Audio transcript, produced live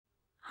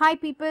Hi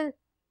people,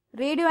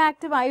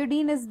 radioactive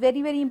iodine is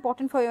very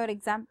important for your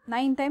exam.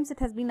 9 times it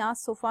has been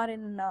asked so far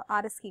in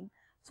RS scheme.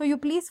 So you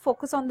please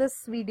focus on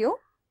this video.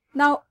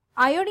 Now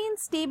iodine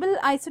stable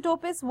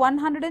isotope is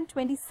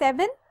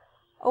 127,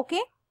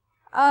 okay,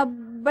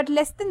 but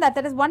less than that,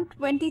 that is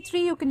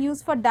 123 you can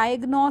use for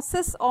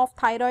diagnosis of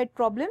thyroid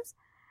problems.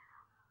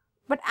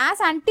 But as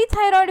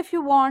antithyroid if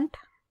you want,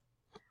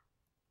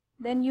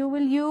 then you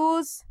will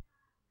use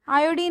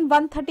iodine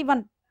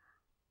 131.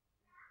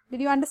 Did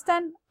you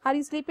understand? Are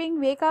you sleeping?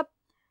 Wake up.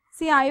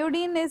 See,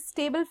 iodine is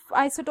stable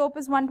isotope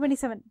is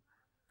 127.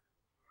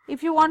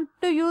 If you want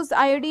to use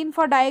iodine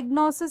for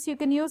diagnosis, you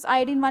can use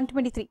iodine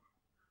 123.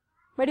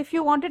 But if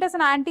you want it as an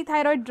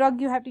antithyroid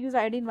drug, you have to use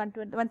iodine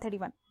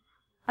 131.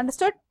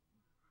 Understood?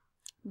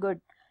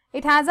 Good.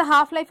 It has a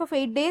half-life of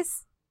 8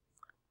 days.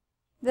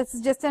 This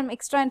is just some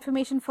extra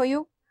information for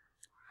you.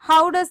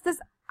 How does this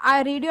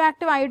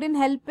radioactive iodine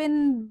help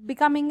in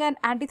becoming an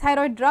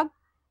antithyroid drug?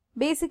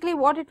 Basically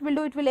what it will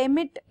do, it will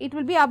emit, it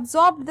will be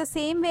absorbed the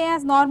same way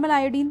as normal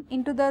iodine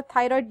into the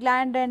thyroid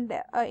gland, and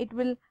it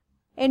will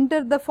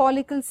enter the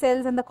follicle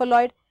cells and the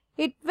colloid.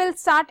 It will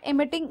start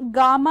emitting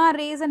gamma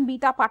rays and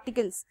beta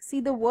particles.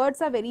 See, the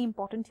words are very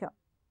important here.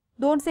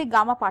 Don't say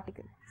gamma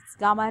particle, it's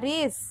gamma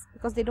rays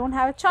because they don't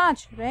have a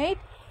charge, right?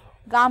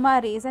 Gamma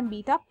rays and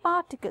beta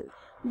particle.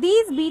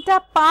 These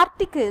beta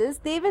particles,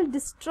 they will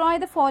destroy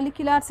the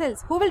follicular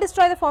cells. Who will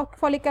destroy the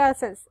follicular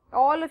cells?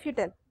 All of you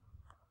tell.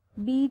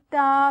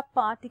 Beta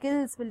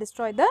particles will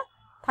destroy the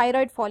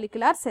thyroid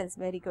follicular cells.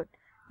 Very good.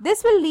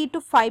 This will lead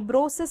to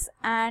fibrosis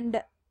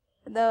and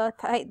the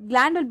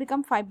gland will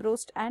become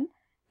fibrosed, and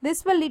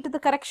this will lead to the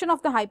correction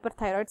of the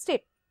hyperthyroid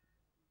state.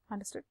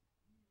 Understood?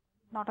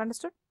 Not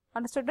understood?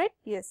 Understood, right?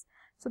 Yes.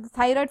 So the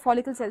thyroid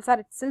follicle cells are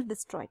itself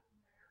destroyed.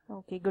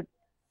 Okay, good.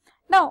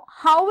 Now,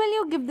 how will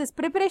you give this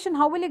preparation?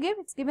 How will you give?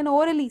 It's given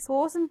orally.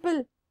 So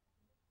simple.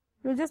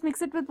 You'll just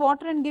mix it with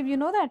water and give, you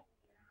know that.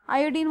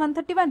 Iodine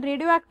 131,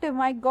 radioactive,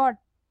 my god.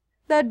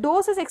 The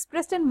dose is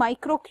expressed in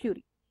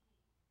microcurie.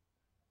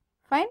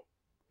 Fine.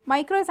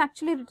 Micro is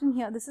actually written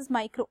here. This is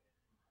micro.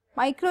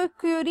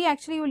 Microcurie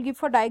actually you will give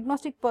for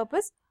diagnostic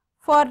purpose.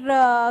 For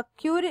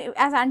curie,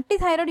 as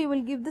antithyroid, you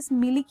will give this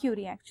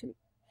millicurie actually.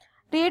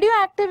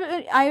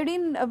 Radioactive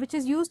iodine which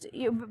is used,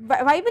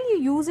 why will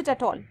you use it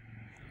at all?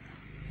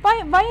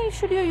 Why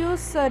should you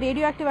use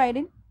radioactive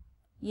iodine?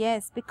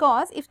 Yes,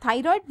 because if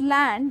thyroid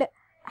gland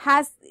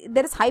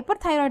there is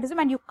hyperthyroidism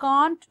and you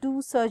can't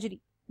do surgery,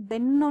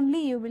 then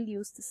only you will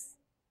use this.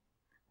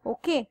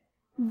 Okay.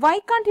 Why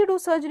can't you do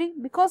surgery?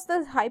 Because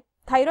the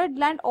thyroid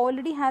gland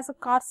already has a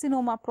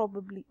carcinoma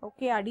probably,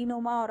 okay,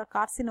 adenoma or a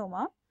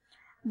carcinoma.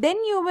 Then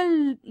you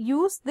will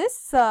use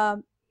this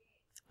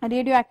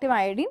radioactive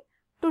iodine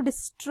to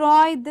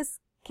destroy this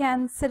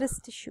cancerous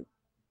tissue.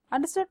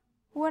 Understood?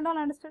 Who and all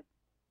understood?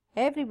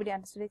 Everybody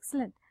understood.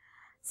 Excellent.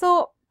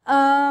 So,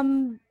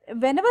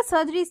 whenever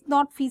surgery is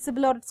not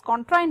feasible or it's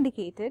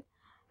contraindicated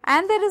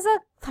and there is a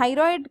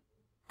thyroid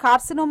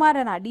carcinoma or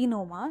an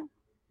adenoma,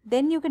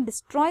 then you can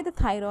destroy the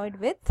thyroid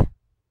with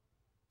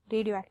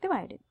radioactive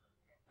iodine.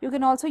 You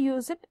can also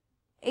use it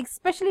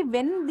especially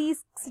when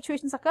these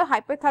situations occur,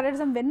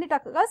 hyperthyroidism, when it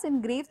occurs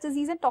in Graves'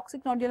 disease and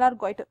toxic nodular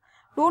goiter.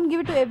 Don't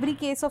give it to every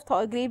case of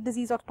Graves'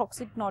 disease or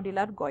toxic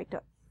nodular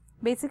goiter.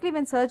 Basically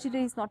when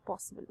surgery is not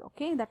possible,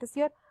 okay, that is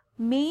your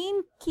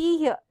main key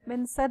here.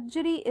 When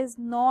surgery is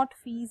not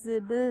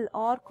feasible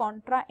or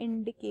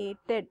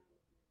contraindicated,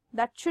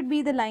 that should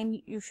be the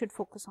line you should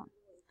focus on.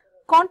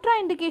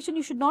 Contraindication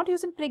you should not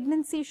use in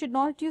pregnancy, you should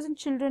not use in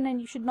children, and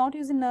you should not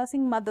use in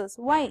nursing mothers.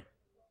 Why?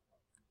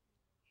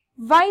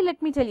 Why?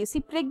 Let me tell you.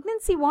 See,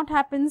 pregnancy, what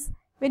happens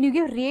when you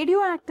give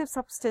radioactive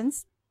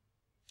substance,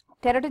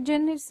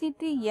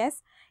 teratogenicity,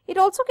 yes, it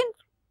also can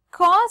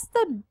cause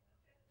the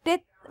death.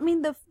 I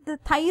mean, the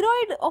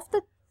thyroid of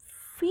the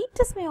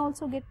fetus may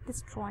also get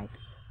destroyed.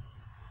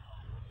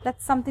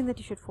 That's something that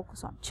you should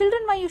focus on.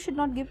 Children, why you should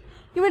not give?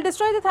 You will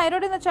destroy the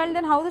thyroid in the child,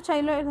 then how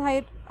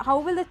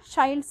will the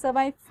child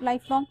survive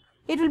lifelong?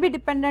 It will be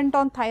dependent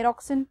on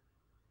thyroxine,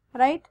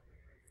 right?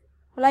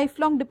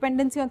 Lifelong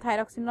dependency on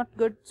thyroxine, not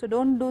good. So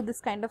don't do this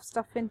kind of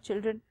stuff in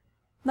children.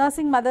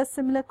 Nursing mothers,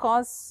 similar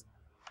cause,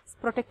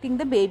 protecting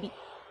the baby.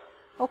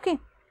 Okay.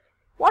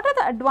 What are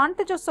the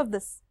advantages of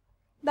this?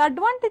 The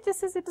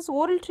advantages is it is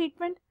oral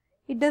treatment.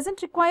 It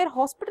doesn't require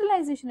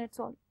hospitalization at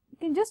all. You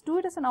can just do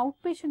it as an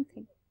outpatient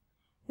thing.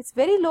 It's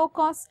very low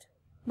cost,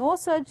 no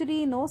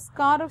surgery, no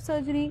scar of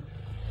surgery.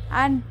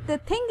 And the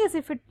thing is,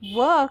 if it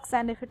works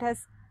and if it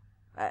has,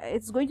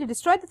 it's going to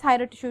destroy the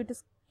thyroid tissue, it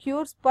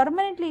cures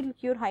permanently, it will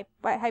cure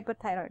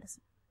hyperthyroidism.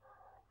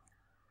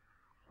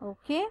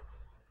 Okay.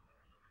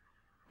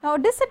 Now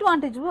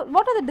disadvantage,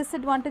 what are the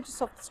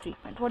disadvantages of this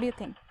treatment? What do you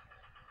think?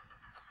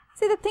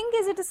 See, the thing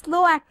is, it is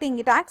slow acting.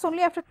 It acts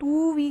only after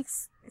 2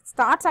 weeks. It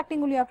starts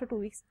acting only after 2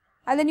 weeks.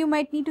 And then you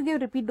might need to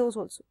give repeat dose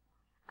also.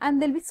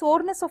 And there will be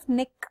soreness of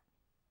neck.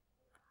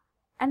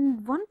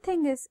 And one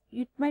thing is,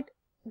 it might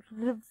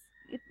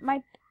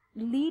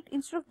lead,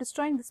 instead of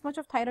destroying this much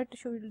of thyroid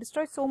tissue, it will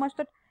destroy so much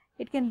that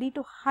it can lead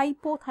to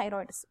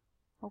hypothyroidism.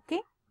 Okay.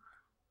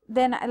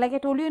 Then, like I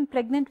told you, in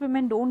pregnant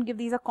women, don't give.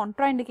 These are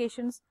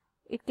contraindications.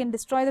 It can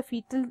destroy the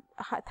fetal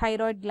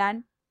thyroid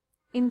gland.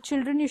 In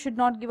children, you should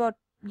not give, or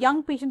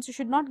young patients, you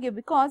should not give,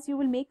 because you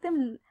will make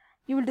them,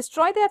 you will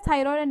destroy their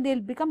thyroid and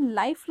they'll become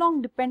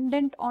lifelong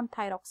dependent on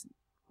thyroxine.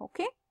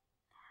 Okay.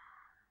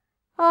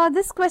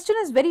 This question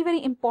is very,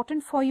 very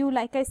important for you,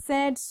 like I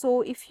said.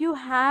 So if you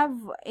have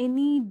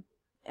any,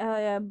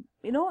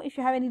 if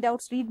you have any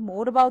doubts, read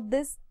more about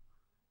this.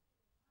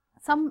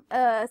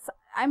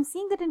 I'm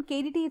seeing that in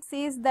KDT it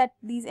says that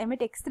these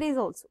emit X-rays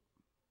also.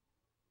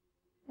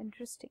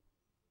 Interesting.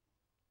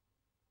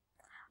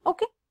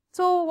 Okay.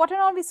 So what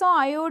and all we saw: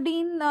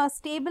 iodine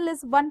stable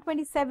is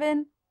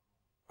 127,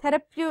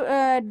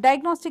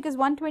 diagnostic is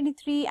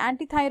 123,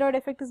 anti-thyroid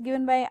effect is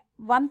given by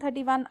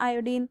 131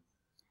 iodine,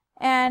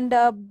 and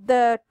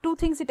the two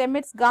things it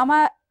emits: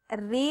 gamma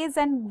rays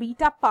and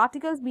beta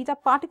particles. Beta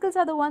particles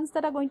are the ones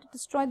that are going to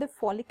destroy the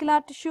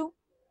follicular tissue,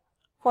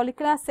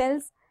 follicular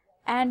cells,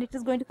 and it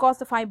is going to cause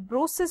the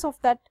fibrosis of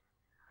that.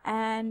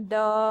 And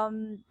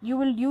you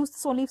will use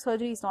this only if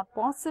surgery is not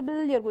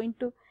possible. You're going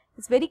to,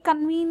 it's very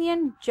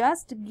convenient,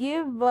 just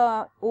give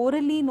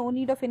orally, no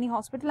need of any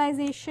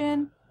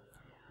hospitalization.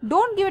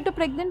 Don't give it to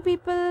pregnant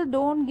people,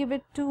 don't give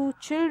it to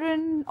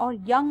children or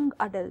young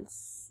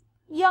adults.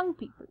 Young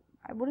people,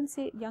 I wouldn't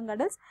say young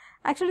adults.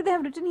 Actually, they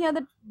have written here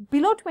that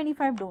below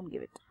 25 don't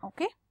give it.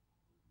 Okay.